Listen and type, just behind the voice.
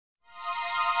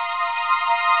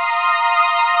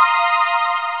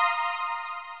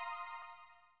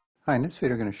Hi, in this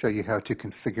video I'm going to show you how to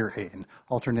configure an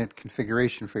alternate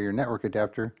configuration for your network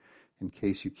adapter in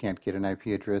case you can't get an IP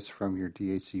address from your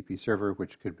DHCP server,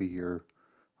 which could be your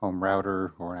home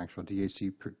router or an actual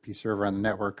DHCP server on the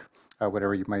network,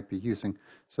 whatever you might be using.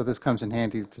 So this comes in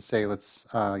handy to say your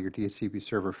DHCP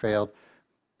server failed,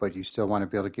 but you still want to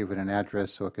be able to give it an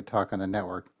address so it could talk on the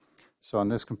network. So on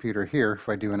this computer here, if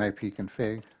I do an IP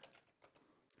config,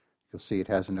 you'll see it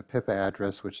has an APIPA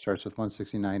address which starts with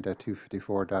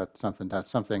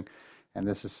 169.254.something.something, and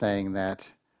this is saying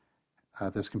that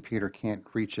this computer can't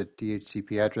reach a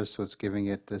DHCP address, so it's giving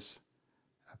it this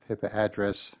APIPA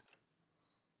address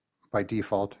by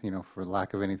default, for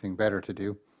lack of anything better to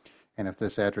do. And if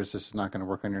this address is not going to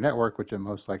work on your network, which it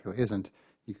most likely isn't,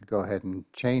 you could go ahead and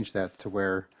change that to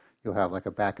where you'll have like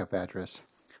a backup address.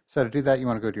 So to do that, you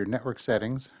want to go to your network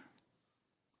settings.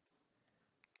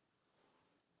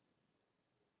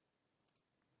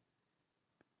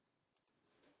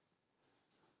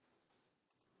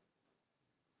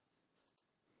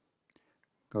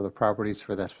 Go to the properties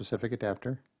for that specific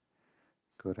adapter.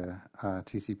 Go to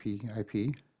TCP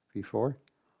IP v4.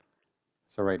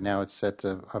 So right now it's set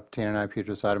to obtain an IP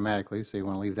address automatically, so you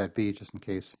want to leave that be just in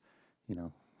case, if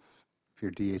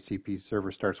your DHCP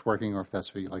server starts working, or if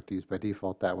that's what you like to use by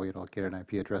default, that way it'll get an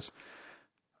IP address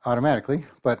automatically.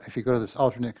 But if you go to this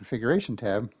alternate configuration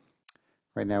tab,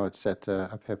 right now it's set to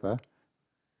APIPA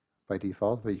by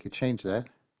default, but you could change that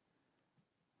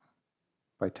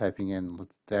by typing in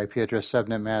the IP address,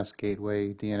 subnet mask,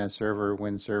 gateway, DNS server,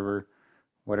 WIN server,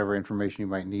 whatever information you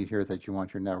might need here that you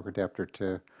want your network adapter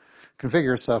to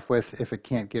configure itself with if it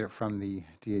can't get it from the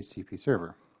DHCP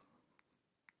server.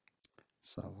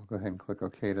 So we'll go ahead and click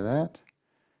OK to that,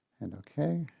 and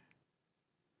OK.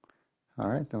 All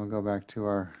right, then we'll go back to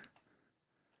our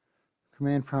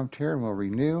command prompt here and we'll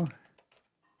renew.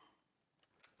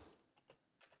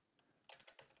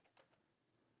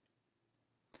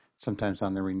 Sometimes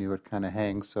on the renew it kind of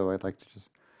hangs, so I'd like to just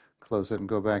close it and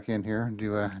go back in here and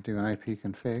do an IP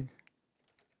config.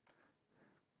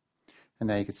 And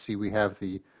now you can see we have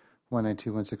the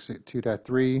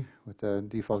 192.168.2.3 with the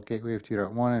default gateway of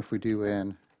 2.1. If we do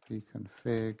an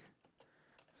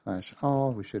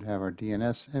ipconfig/all, we should have our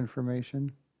DNS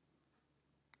information,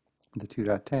 the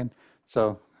 2.10.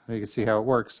 So you can see how it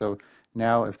works. So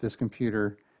now if this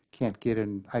computer can't get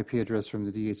an IP address from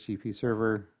the DHCP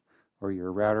server or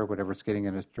your router, whatever it's getting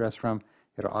an address from,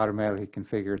 it'll automatically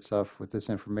configure itself with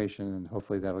this information, and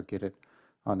hopefully that'll get it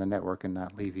on the network and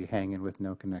not leave you hanging with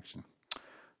no connection.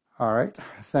 All right,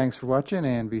 thanks for watching,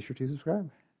 and be sure to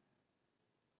subscribe.